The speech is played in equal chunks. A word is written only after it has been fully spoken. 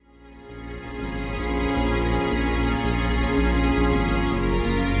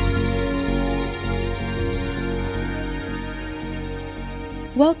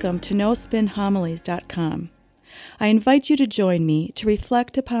Welcome to NoSpinHomilies.com. I invite you to join me to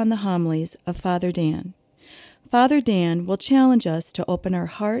reflect upon the homilies of Father Dan. Father Dan will challenge us to open our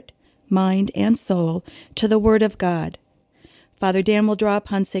heart, mind, and soul to the Word of God. Father Dan will draw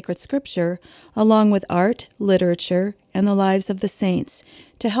upon sacred scripture along with art, literature, and the lives of the saints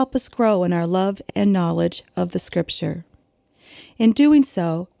to help us grow in our love and knowledge of the scripture. In doing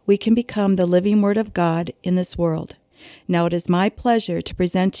so, we can become the living Word of God in this world. Now it is my pleasure to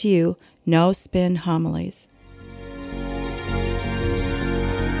present to you No Spin Homilies.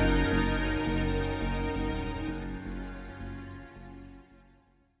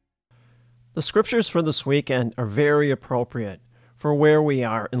 The scriptures for this weekend are very appropriate for where we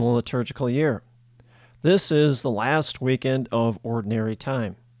are in the liturgical year. This is the last weekend of Ordinary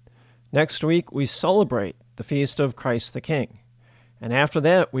Time. Next week we celebrate the Feast of Christ the King, and after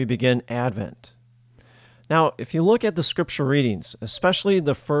that we begin Advent. Now, if you look at the scripture readings, especially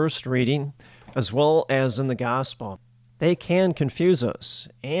the first reading, as well as in the Gospel, they can confuse us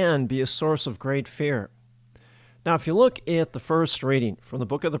and be a source of great fear. Now, if you look at the first reading from the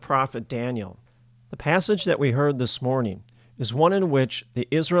book of the prophet Daniel, the passage that we heard this morning is one in which the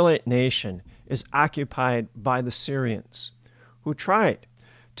Israelite nation is occupied by the Syrians, who tried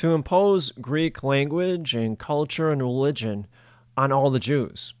to impose Greek language and culture and religion on all the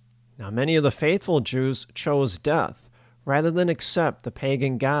Jews. Now, many of the faithful Jews chose death rather than accept the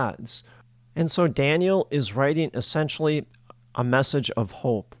pagan gods. And so Daniel is writing essentially a message of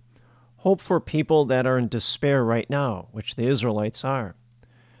hope. Hope for people that are in despair right now, which the Israelites are.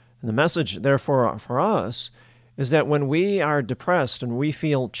 And the message, therefore, for us is that when we are depressed and we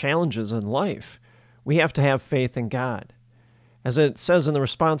feel challenges in life, we have to have faith in God. As it says in the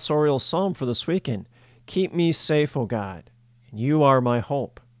responsorial psalm for this weekend, "Keep me safe, O God, and you are my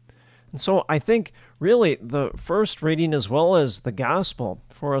hope." And so I think really the first reading as well as the gospel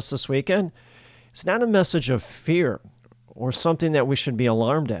for us this weekend is not a message of fear or something that we should be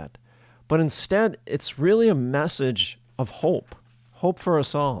alarmed at, but instead it's really a message of hope for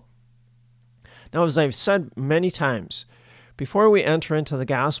us all. Now, as I've said many times, before we enter into the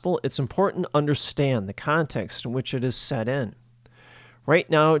gospel, it's important to understand the context in which it is set in. Right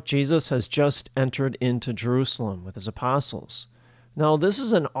now, Jesus has just entered into Jerusalem with his apostles. Now, this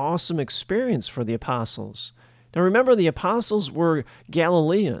is an awesome experience for the apostles. Now, remember, the apostles were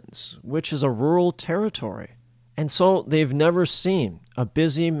Galileans, which is a rural territory. And so they've never seen a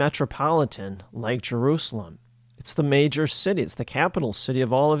busy metropolitan like Jerusalem. It's the major city. It's the capital city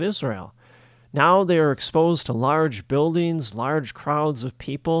of all of Israel. Now they are exposed to large buildings, large crowds of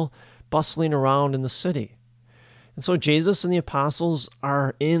people bustling around in the city. And so Jesus and the apostles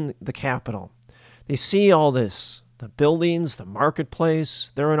are in the capital. They see all this. The buildings, the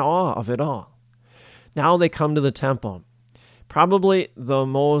marketplace, they're in awe of it all. Now they come to the temple, probably the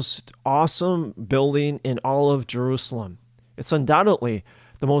most awesome building in all of Jerusalem. It's undoubtedly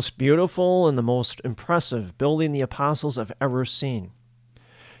the most beautiful and the most impressive building the apostles have ever seen.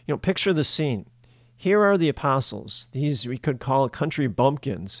 Picture the scene. Here are the apostles, these we could call country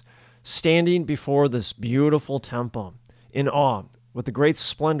bumpkins, standing before this beautiful temple in awe with the great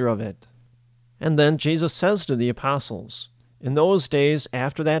splendor of it. And then Jesus says to the apostles, "In those days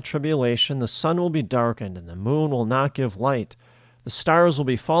after that tribulation, the sun will be darkened, and the moon will not give light. The stars will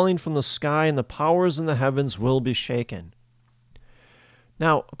be falling from the sky, and the powers in the heavens will be shaken."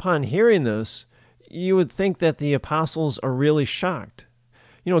 Now, upon hearing this, you would think that the apostles are really shocked.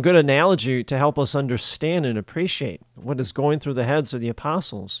 A good analogy to help us understand and appreciate what is going through the heads of the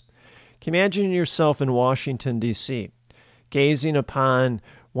apostles. Can you imagine yourself in Washington, D.C., gazing upon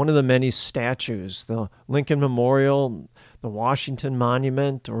one of the many statues, the Lincoln Memorial, the Washington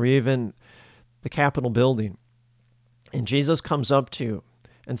Monument, or even the Capitol building. And Jesus comes up to you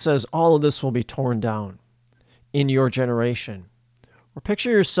and says, all of this will be torn down in your generation. Or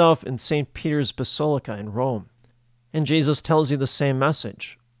picture yourself in St. Peter's Basilica in Rome, and Jesus tells you the same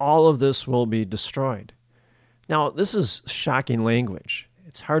message. All of this will be destroyed. Now, this is shocking language.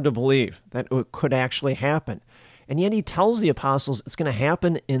 It's hard to believe that it could actually happen. And yet he tells the apostles it's going to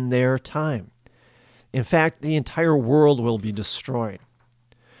happen in their time. In fact, the entire world will be destroyed.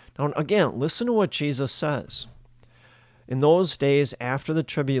 Now, again, listen to what Jesus says. "In those days after the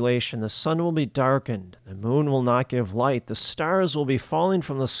tribulation, the sun will be darkened, the moon will not give light, the stars will be falling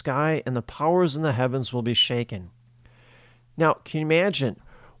from the sky, and the powers in the heavens will be shaken." Now, can you imagine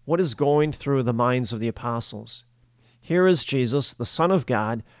what is going through the minds of the apostles? Here is Jesus, the Son of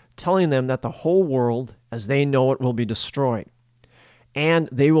God, telling them that the whole world, as they know it, will be destroyed. And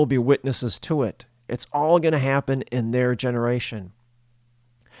they will be witnesses to it. It's all going to happen in their generation.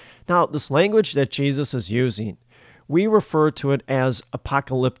 Now, this language that Jesus is using we refer to it as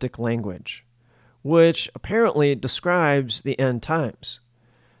apocalyptic language, which apparently describes the end times.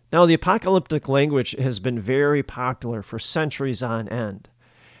 Now, the apocalyptic language has been very popular for centuries on end,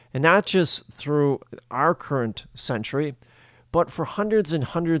 and not just through our current century, but for hundreds and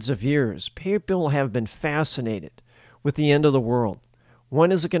hundreds of years, people have been fascinated with the end of the world.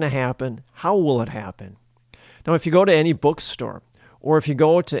 When is it going to happen? How will it happen? Now, if you go to any bookstore, or if you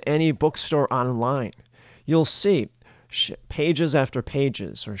go to any bookstore online, you'll see pages after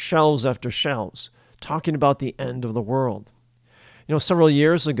pages, or shelves after shelves, talking about the end of the world. Several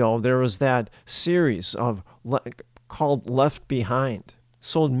years ago, there was that series called Left Behind,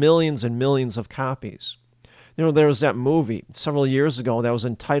 sold millions and millions of copies. There was that movie several years ago that was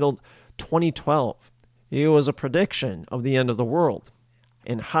entitled 2012. It was a prediction of the end of the world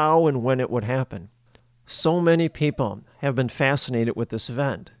and how and when it would happen. So many people have been fascinated with this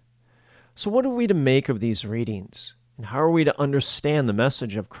event. So what are we to make of these readings? And how are we to understand the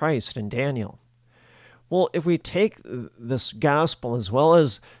message of Christ in Daniel? Well, if we take this gospel as well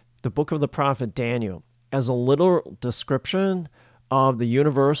as the book of the prophet Daniel as a literal description of the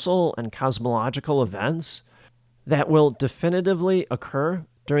universal and cosmological events that will definitively occur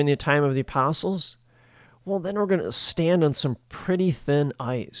during the time of the apostles, well, then we're going to stand on some pretty thin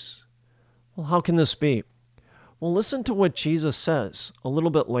ice. Well, how can this be? Well, listen to what Jesus says a little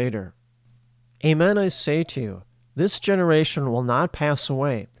bit later. Amen, I say to you, this generation will not pass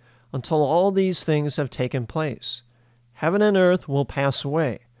away until all these things have taken place. Heaven and earth will pass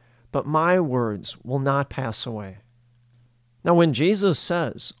away, but my words will not pass away. Now, when Jesus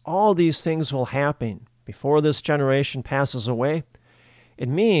says all these things will happen before this generation passes away, it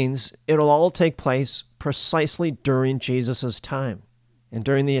means it'll all take place precisely during Jesus' time and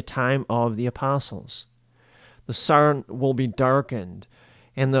during the time of the apostles. The sun will be darkened,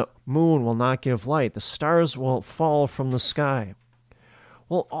 and the moon will not give light. The stars will fall from the sky.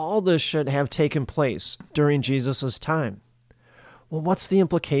 Well, all this should have taken place during Jesus' time. Well, what's the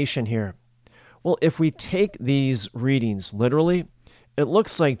implication here? Well, if we take these readings literally, it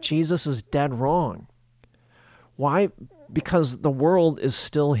looks like Jesus is dead wrong. Why? Because the world is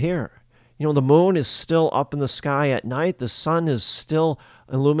still here. The moon is still up in the sky at night. The sun is still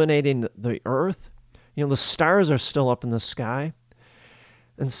illuminating the earth. The stars are still up in the sky.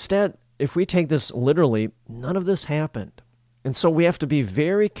 Instead, if we take this literally, none of this happened. And so we have to be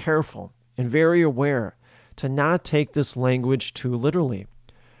very careful and very aware to not take this language too literally,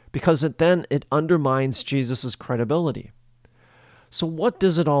 because it undermines Jesus' credibility. So what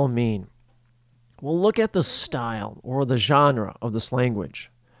does it all mean? Well, look at the style or the genre of this language.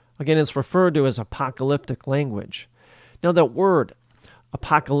 Again, it's referred to as apocalyptic language. Now, that word,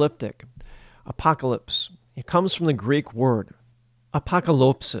 apocalyptic, apocalypse, it comes from the Greek word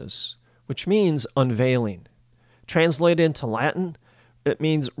apokalopsis, which means unveiling. Translated into Latin, it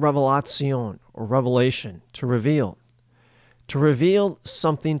means revelation or revelation, to reveal. To reveal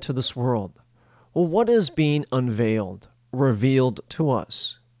something to this world. Well, what is being unveiled, revealed to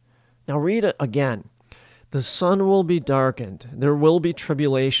us? Now read it again. The sun will be darkened, there will be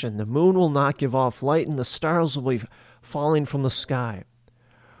tribulation, the moon will not give off light, and the stars will be falling from the sky.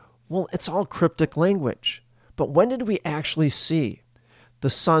 Well, it's all cryptic language. But when did we actually see the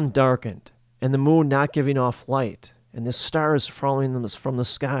sun darkened, and the moon not giving off light, and the stars falling from the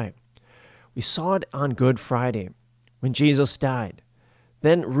sky? We saw it on Good Friday, when Jesus died.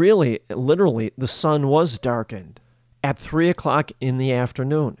 Then really, literally, the sun was darkened at 3 o'clock in the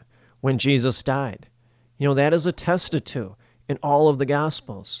afternoon when Jesus died. That is attested to in all of the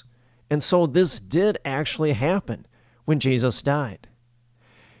Gospels. And so this did actually happen when Jesus died.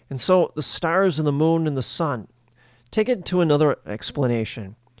 And so the stars and the moon and the sun, take it to another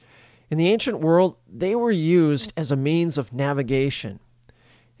explanation. In the ancient world, they were used as a means of navigation.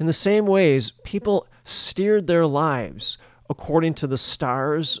 In the same ways, people steered their lives according to the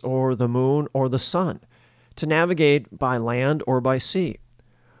stars or the moon or the sun to navigate by land or by sea.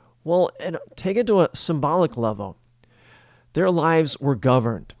 Well, take it to a symbolic level. Their lives were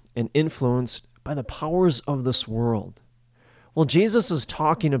governed and influenced by the powers of this world. Well, Jesus is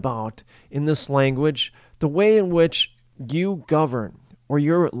talking about, in this language, the way in which you govern or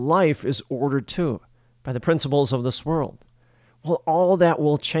your life is ordered to by the principles of this world. Well, all that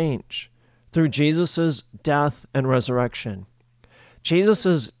will change through Jesus' death and resurrection. Jesus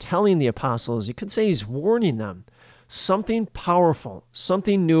is telling the apostles, you could say he's warning them, something powerful,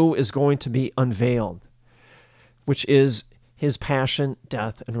 something new is going to be unveiled, which is his passion,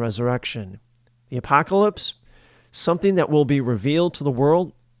 death, and resurrection. The apocalypse, something that will be revealed to the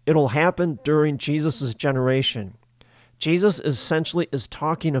world, it'll happen during Jesus' generation. Jesus essentially is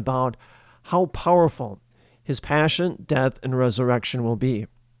talking about how powerful his passion, death, and resurrection will be.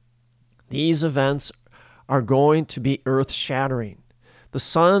 These events are going to be earth-shattering. The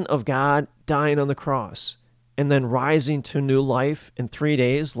Son of God dying on the cross and then rising to new life in 3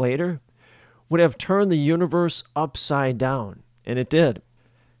 days later would have turned the universe upside down, and it did.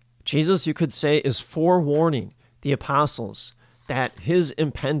 Jesus, you could say, is forewarning the apostles that his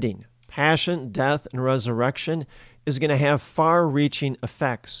impending passion, death, and resurrection is going to have far-reaching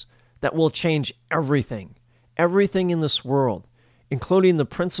effects that will change everything in this world, including the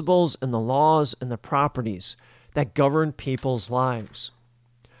principles and the laws and the properties that govern people's lives.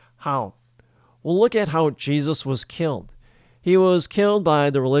 How? We'll look at how Jesus was killed. He was killed by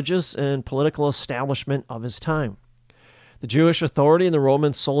the religious and political establishment of his time. The Jewish authority and the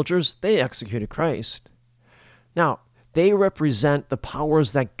Roman soldiers, they executed Christ. Now, they represent the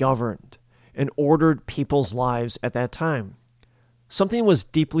powers that governed and ordered people's lives at that time. Something was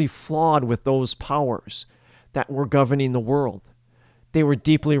deeply flawed with those powers that were governing the world. They were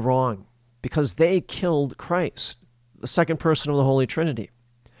deeply wrong because they killed Christ, the second person of the Holy Trinity.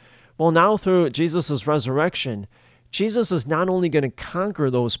 Well, now through Jesus' resurrection, Jesus is not only going to conquer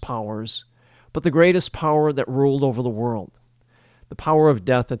those powers, but the greatest power that ruled over the world, the power of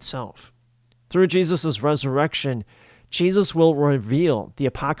death itself. Through Jesus' resurrection, Jesus will reveal the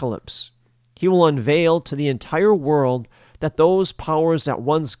apocalypse. He will unveil to the entire world that those powers that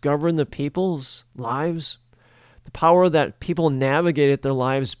once governed the people's lives, the power that people navigated their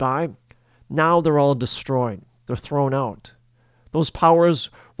lives by, now they're all destroyed. They're thrown out. Those powers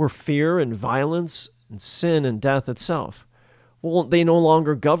were fear and violence and sin and death itself. Well, they no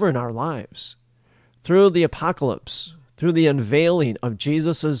longer govern our lives. Through the apocalypse, through the unveiling of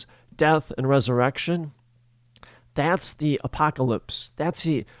Jesus' death and resurrection, that's the apocalypse. That's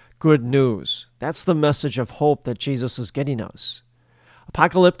the good news. That's the message of hope that Jesus is getting us.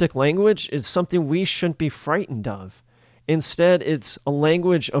 Apocalyptic language is something we shouldn't be frightened of. Instead, it's a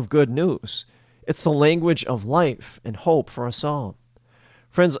language of good news. It's the language of life and hope for us all.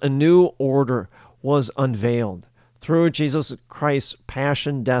 Friends, a new order was unveiled through Jesus Christ's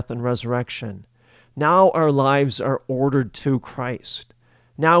passion, death, and resurrection. Now our lives are ordered to Christ.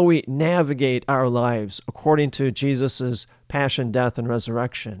 Now we navigate our lives according to Jesus' passion, death, and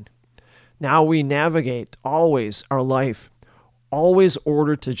resurrection. Now we navigate always our life, always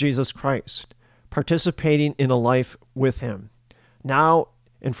ordered to Jesus Christ, participating in a life with him, now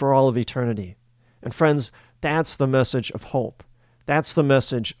and for all of eternity. And friends, that's the message of hope. That's the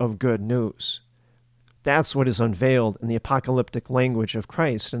message of good news. That's what is unveiled in the apocalyptic language of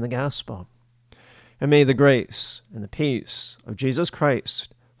Christ in the gospel. And may the grace and the peace of Jesus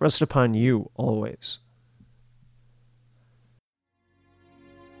Christ rest upon you always.